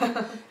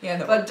 Yeah. Yeah,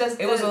 no. But just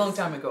it was a long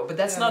time ago, but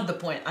that's not the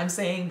point. I'm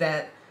saying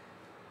that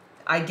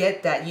I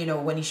get that, you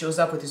know, when he shows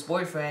up with his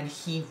boyfriend,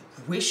 he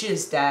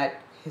wishes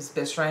that his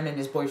best friend and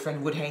his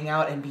boyfriend would hang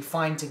out and be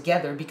fine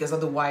together, because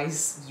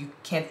otherwise you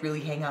can't really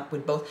hang out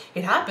with both.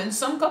 It happens.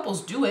 Some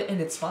couples do it and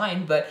it's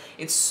fine, but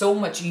it's so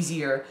much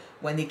easier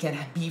when they can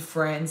be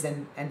friends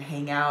and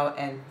hang out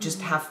and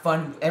just have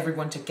fun with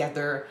everyone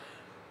together.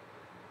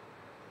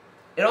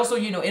 It also,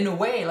 you know, in a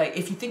way, like,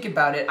 if you think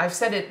about it, I've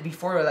said it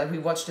before, like, we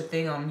watched a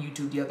thing on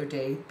YouTube the other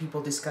day,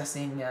 people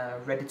discussing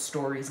Reddit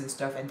stories and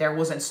stuff, and there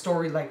was a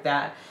story like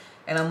that.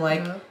 And I'm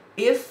like,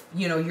 if,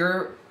 you know,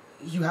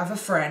 you have a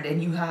friend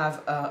and you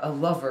have a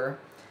lover,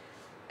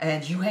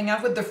 and you hang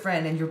out with the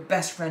friend and your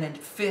best friend, and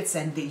it fits,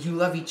 and you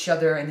love each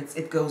other, and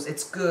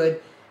it's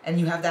good, and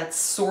you have that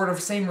sort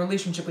of same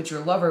relationship with your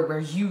lover where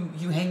you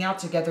hang out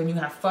together and you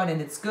have fun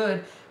and it's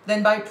good,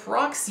 then by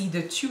proxy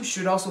the two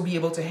should also be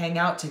able to hang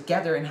out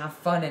together and have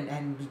fun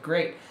and be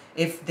great.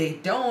 If they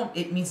don't,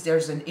 it means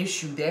there's an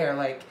issue there.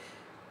 Like,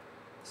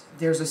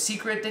 there's a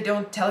secret they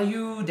don't tell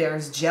you,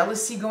 there's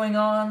jealousy going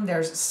on,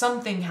 there's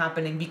something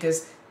happening,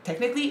 because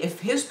technically,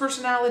 if his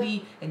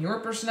personality and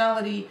your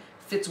personality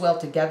fits well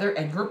together,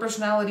 and her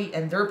personality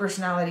and their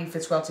personality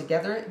fits well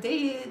together,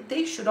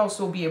 they should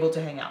also be able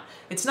to hang out.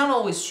 It's not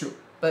always true,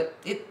 but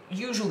it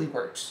usually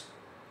works.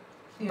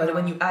 Yeah. But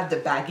when you add the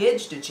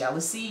baggage, the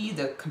jealousy,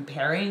 the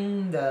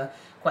comparing, the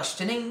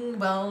questioning,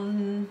 well,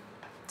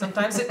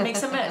 sometimes it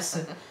makes a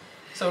mess.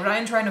 So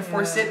Ryan trying to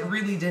force it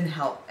really didn't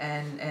help,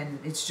 and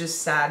it's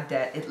just sad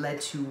that it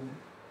led to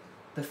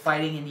the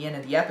fighting in the end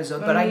of the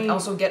episode, but I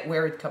also get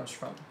where it comes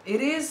from.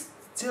 It is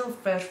still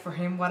fresh for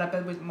him what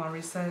happened with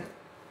Marissa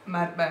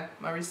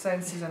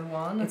in season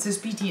 1. It's his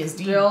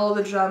PTSD. All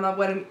the drama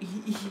when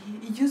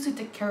he used to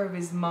take care of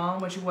his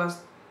mom when she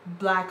was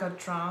blackout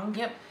drunk.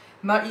 Yep.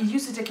 He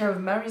used to take care of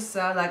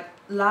Marissa like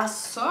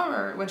last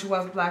summer when she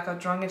was blackout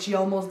drunk and she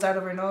almost died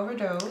of an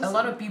overdose. A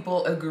lot of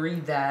people agree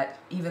that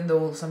even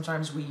though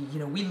sometimes we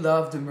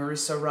love the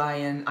Marissa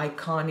Ryan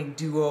iconic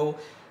duo,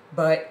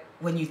 but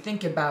when you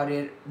think about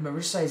it,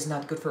 Marissa is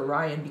not good for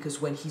Ryan, because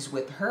when he's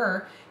with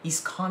her, he's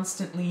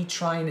constantly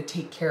trying to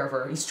take care of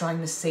her. He's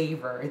trying to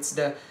save her. It's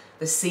the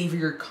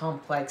savior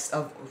complex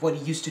of what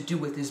he used to do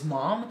with his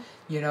mom,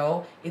 you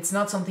know. It's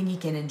not something he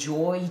can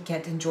enjoy. He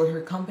can't enjoy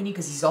her company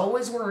because he's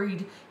always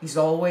worried. He's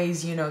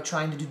always, you know,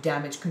 trying to do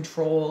damage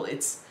control.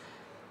 It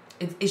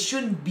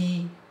shouldn't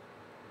be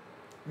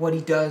what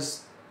he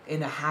does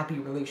in a happy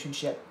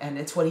relationship, and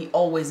it's what he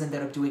always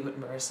ended up doing with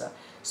Marissa.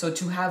 So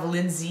to have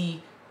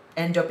Lindsay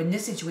end up in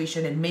this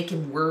situation and make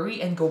him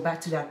worry and go back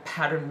to that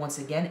pattern once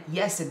again,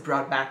 yes, it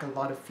brought back a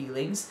lot of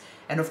feelings.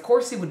 And of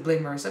course he would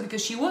blame Marissa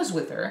because she was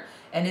with her,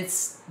 and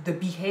it's the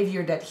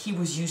behavior that he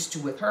was used to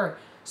with her.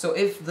 So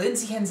if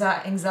Lindsay hangs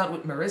out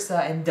with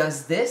Marissa and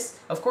does this,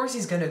 of course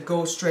he's gonna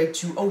go straight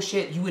to, oh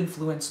shit, you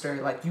influenced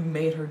her, like you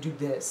made her do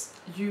this.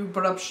 You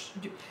brought up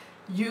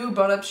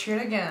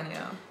shit again,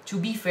 yeah. To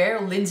be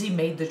fair, Lindsay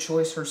made the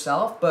choice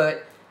herself,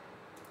 but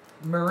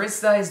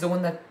Marissa is the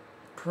one that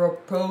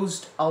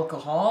proposed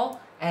alcohol,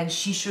 and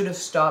she should have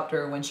stopped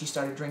her when she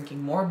started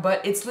drinking more,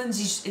 but it's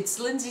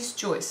Lindsay's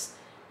choice.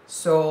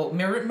 So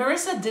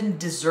Marissa didn't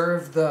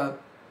deserve the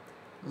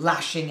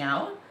lashing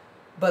out,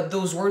 but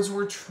those words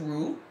were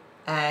true,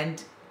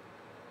 and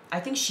I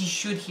think she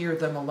should hear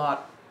them a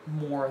lot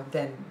more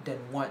than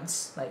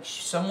once. Like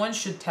someone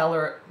should tell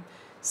her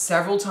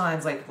several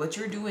times, like, what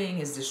you're doing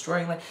is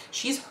destroying. Like,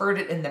 she's heard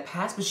it in the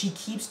past, but she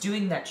keeps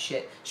doing that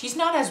shit. She's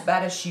not as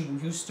bad as she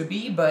used to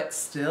be, but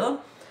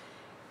still,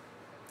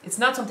 it's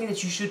not something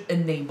that you should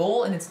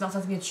enable, and it's not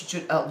something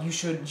that you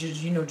should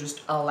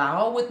just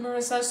allow with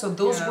Marissa. So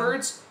those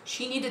words,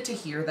 she needed to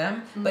hear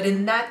them, but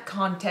in that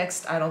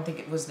context, I don't think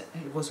it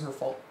was her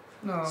fault.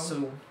 No.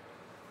 So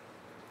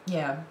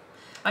yeah,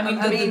 I mean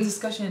the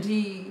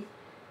discussion.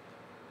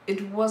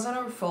 It wasn't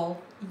her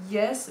fault.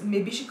 Yes,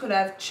 maybe she could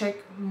have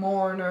checked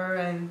more on her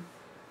and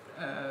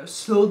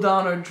slow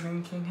down her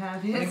drinking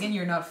habits. And again,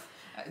 you're not.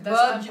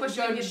 But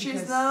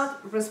she's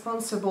not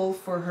responsible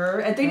for her.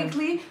 And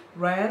technically,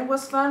 Ryan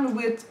was fine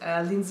with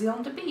Lindsay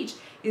on the beach.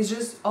 It's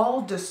just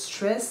all the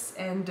stress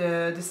and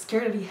the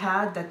scare that he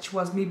had that she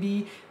was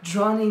maybe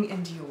drowning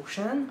in the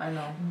ocean. I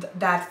know.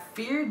 That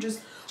fear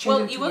just...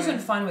 Well, he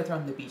wasn't fine with her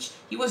on the beach.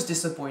 He was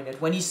disappointed.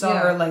 When he saw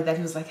her like that,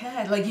 he was like,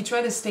 hey, like he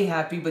tried to stay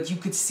happy, but you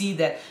could see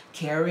that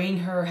carrying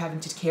her, having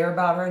to care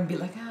about her and be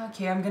like,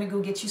 okay, I'm going to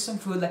go get you some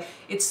food. Like,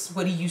 it's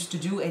what he used to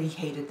do, and he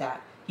hated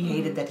that. He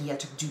hated that he had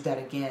to do that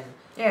again.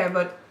 Yeah,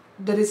 but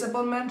the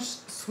disappointment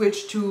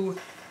switched to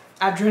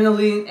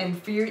adrenaline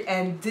and fear,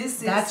 and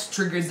that's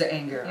triggered the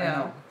anger. I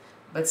know,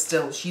 but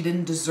still, she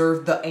didn't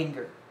deserve the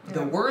anger. Yeah.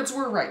 The words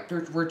were right; they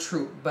were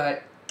true,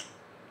 but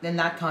in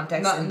that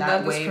context, in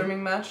that way, the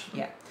screaming match.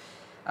 Yeah,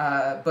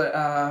 but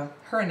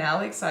her and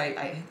Alex,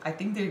 I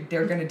think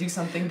they're gonna do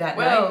something that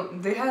night. Well,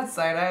 they had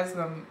side eyes.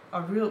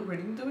 Are we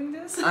really doing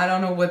this? I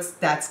don't know what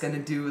that's gonna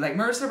do. Like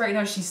Marissa, right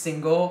now, she's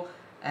single.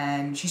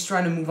 And she's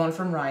trying to move on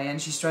from Ryan.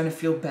 She's trying to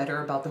feel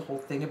better about the whole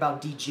thing,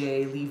 about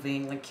DJ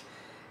leaving. Like,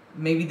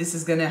 maybe this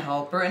is going to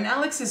help her. And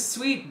Alex is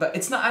sweet, but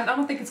it's not... I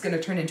don't think it's going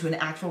to turn into an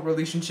actual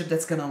relationship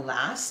that's going to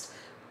last.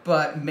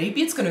 But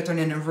maybe it's going to turn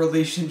into a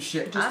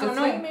relationship. Just I don't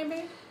know.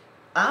 Maybe?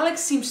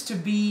 Alex seems to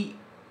be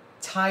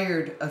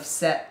tired of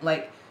Seth.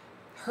 Like,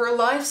 her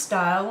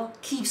lifestyle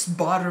keeps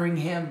bothering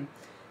him.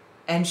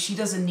 And she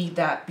doesn't need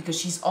that because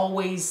she's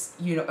always,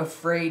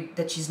 afraid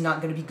that she's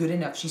not going to be good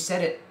enough. She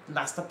said it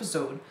last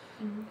episode.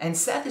 And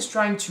Seth is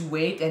trying to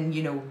wait and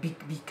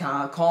be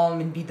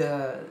calm and be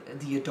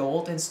the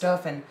adult and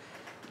stuff,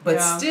 but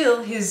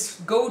still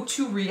his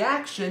go-to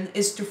reaction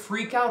is to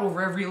freak out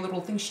over every little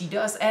thing she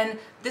does. And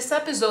this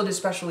episode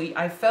especially,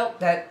 I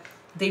felt that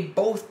they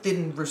both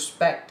didn't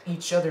respect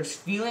each other's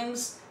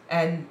feelings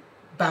and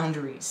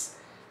boundaries.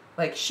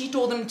 Like, she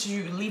told him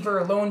to leave her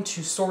alone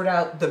to sort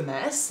out the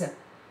mess.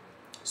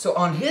 So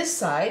on his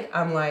side,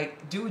 I'm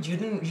like, dude, you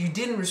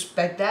didn't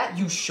respect that.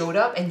 You showed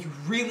up and you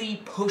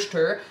really pushed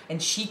her,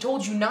 and she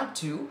told you not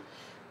to.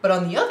 But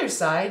on the other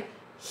side,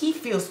 he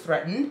feels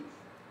threatened,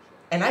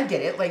 and I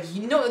get it. Like,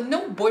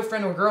 no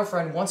boyfriend or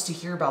girlfriend wants to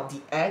hear about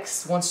the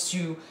ex. Wants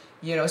to,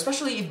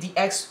 especially if the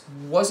ex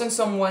wasn't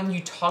someone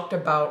you talked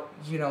about,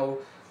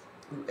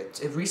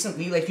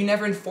 recently. Like, you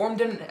never informed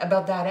them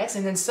about that ex,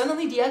 and then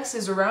suddenly the ex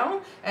is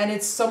around, and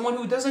it's someone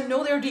who doesn't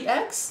know they're the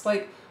ex.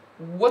 Like,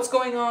 what's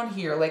going on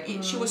here? Like,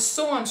 she was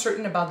so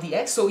uncertain about the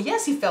ex, so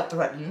yes, he felt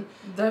threatened.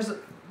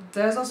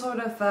 There's also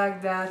the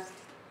fact that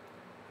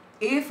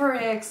if her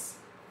ex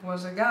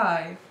was a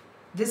guy,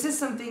 this is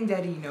something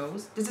that he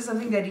knows. This is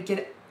something that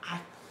I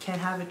can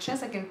have a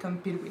chance, I can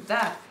compete with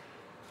that.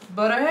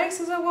 But her ex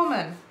is a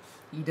woman.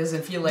 He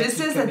doesn't feel like this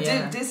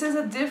is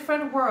a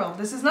different world.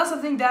 This is not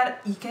something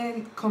that he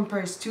can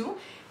compare to.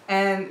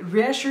 And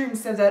reassure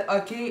himself that,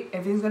 okay,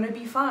 everything's gonna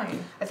be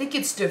fine. I think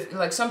it's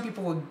like some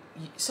people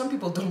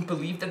don't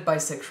believe that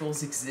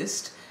bisexuals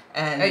exist,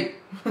 and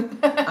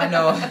I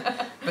know,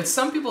 but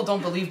some people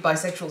don't believe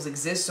bisexuals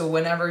exist. So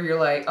whenever you're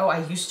like, oh,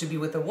 I used to be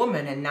with a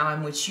woman and now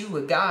I'm with you,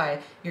 a guy,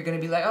 you're gonna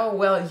be like, oh,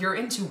 well, you're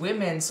into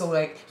women, so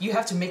like you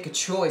have to make a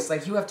choice.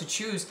 Like, you have to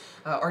choose: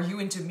 are you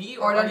into me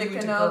or are you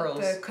into girls?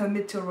 Or that they cannot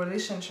commit to a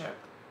relationship.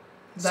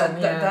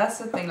 That's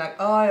the thing. Like,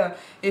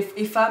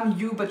 if I'm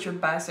you but you're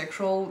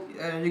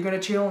bisexual, you're gonna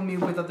cheat on me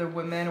with other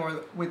women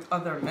or with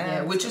other men.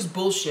 Yeah, which is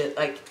bullshit.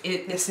 Like,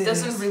 it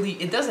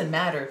doesn't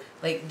matter.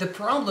 Like, the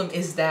problem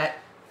is that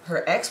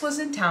her ex was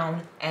in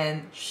town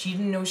and she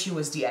didn't know she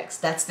was the ex.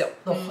 That's the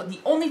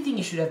only thing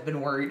he should have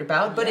been worried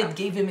about. But it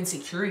gave him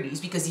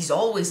insecurities because he's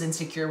always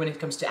insecure when it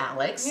comes to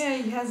Alex. Yeah,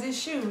 he has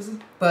issues.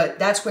 But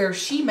that's where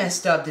she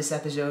messed up this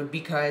episode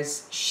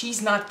because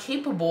she's not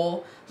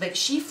capable. Like,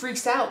 she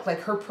freaks out.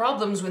 Like, her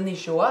problems when they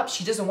show up,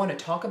 she doesn't want to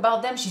talk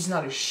about them. She's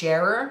not a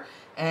sharer.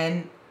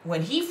 And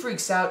when he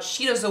freaks out,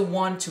 she doesn't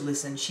want to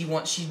listen.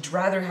 She'd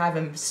rather have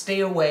him stay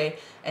away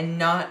and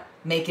not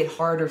make it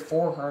harder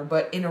for her.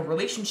 But in a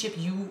relationship,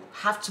 you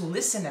have to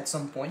listen at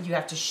some point. You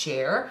have to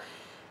share,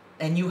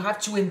 and you have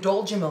to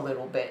indulge him a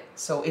little bit.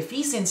 So if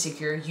he's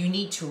insecure, you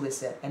need to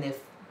listen. And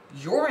if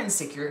you're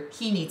insecure,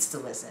 he needs to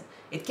listen.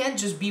 It can't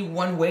just be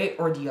one way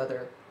or the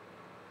other.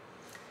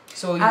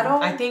 So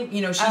I think,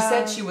 she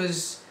said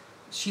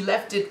she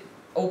left it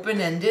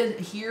open-ended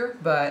here,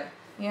 but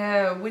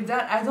Yeah, with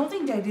that, I don't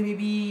think that they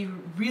maybe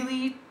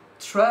really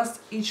trust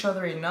each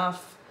other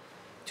enough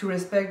to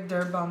respect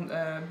their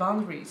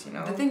boundaries, you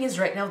know? The thing is,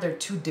 right now, they're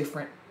too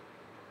different.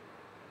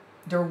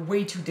 They're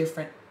way too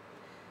different.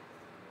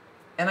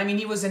 And I mean,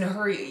 he was in a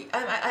hurry.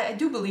 I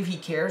do believe he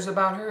cares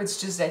about her. It's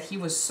just that he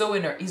was so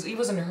he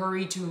was in a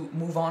hurry to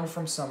move on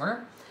from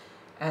Summer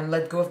and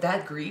let go of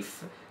that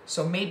grief.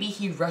 So maybe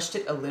he rushed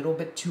it a little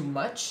bit too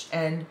much.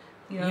 And,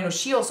 you know,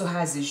 she also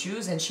has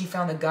issues, and she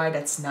found a guy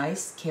that's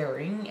nice,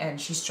 caring,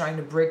 and she's trying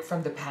to break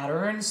from the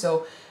pattern.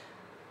 So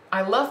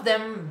I love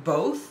them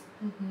both,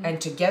 and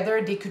together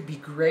they could be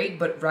great.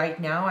 But right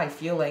now, I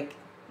feel like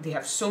they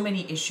have so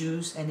many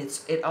issues, and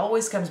it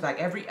always comes back.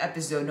 Every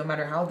episode, no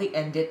matter how they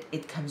end it,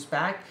 it comes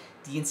back.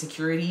 The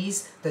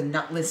insecurities, the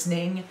not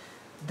listening,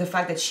 the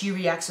fact that she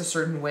reacts a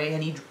certain way,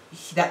 and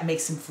that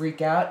makes him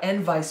freak out,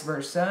 and vice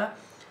versa.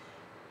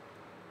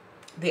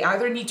 They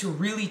either need to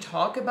really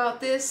talk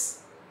about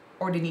this,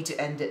 or they need to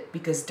end it,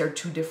 because they're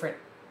too different,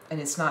 and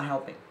it's not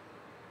helping.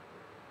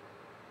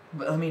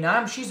 But I mean,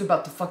 she's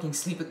about to fucking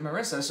sleep with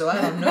Marissa, so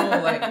I don't know,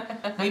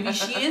 like, maybe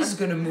she is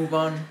gonna move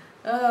on.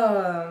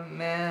 Oh,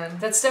 man.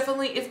 That's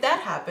definitely, if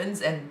that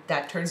happens and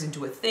that turns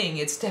into a thing,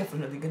 it's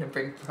definitely gonna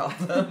bring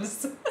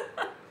problems.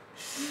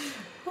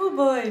 Oh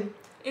boy.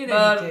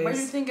 But what do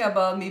you think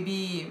about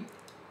maybe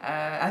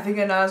having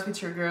a night with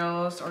your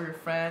girls or your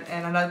friend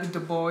and a night with the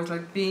boys,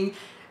 like being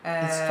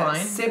it's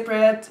fine.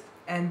 separate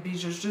and be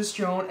just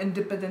your own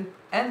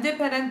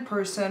independent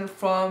person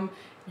from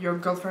your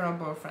girlfriend or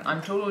boyfriend?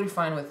 I'm totally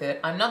fine with it.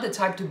 I'm not the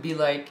type to be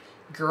like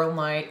girl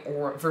night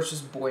or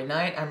versus boy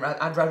night.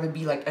 I'd rather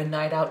be like a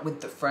night out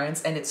with the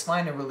friends, and it's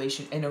fine.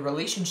 In a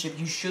relationship,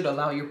 you should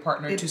allow your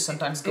partner to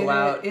sometimes go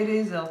out. It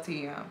is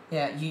healthy, yeah.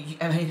 Yeah,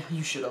 I mean,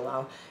 you should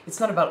allow.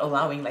 It's not about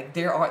allowing. Like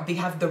they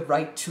have the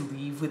right to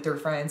leave with their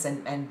friends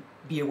and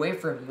be away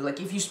from you. Like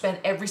if you spend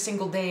every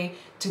single day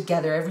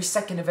together, every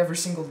second of every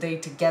single day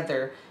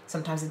together,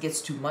 sometimes it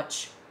gets too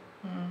much.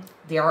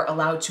 They are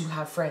allowed to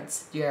have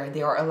friends. Yeah,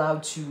 they are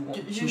allowed to want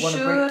to break. You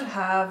should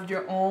have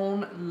your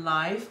own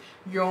life,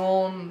 your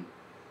own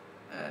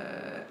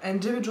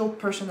individual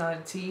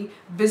personality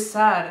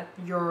beside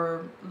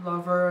your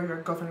lover,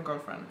 your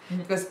girlfriend.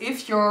 Because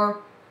if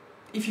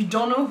you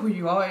don't know who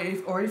you are,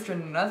 if you're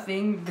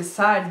nothing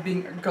besides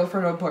being a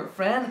girlfriend or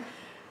boyfriend,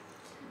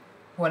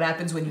 what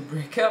happens when you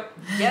break up?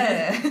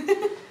 Yeah.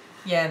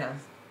 Yeah, no.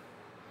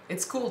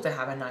 It's cool to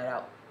have a night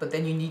out, but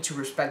then you need to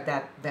respect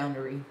that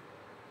boundary.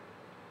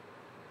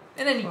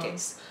 In any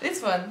case,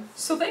 it's fun.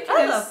 So thank you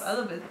guys. I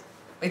love it.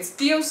 It's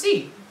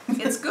DOC.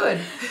 It's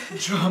good.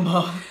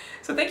 Drama.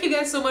 So thank you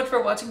guys so much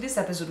for watching this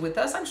episode with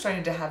us. I'm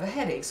starting to have a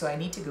headache, so I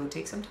need to go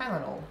take some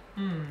Tylenol.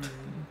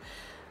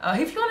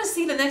 If you want to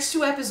see the next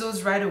 2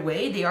 episodes right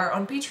away, they are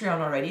on Patreon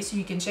already, so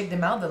you can check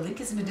them out. The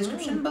link is in the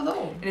description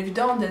below. And if you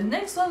don't, the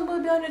next one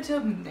will be on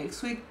YouTube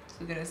next week. So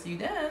we're gonna see you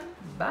then.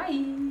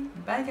 Bye.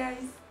 Bye,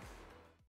 guys.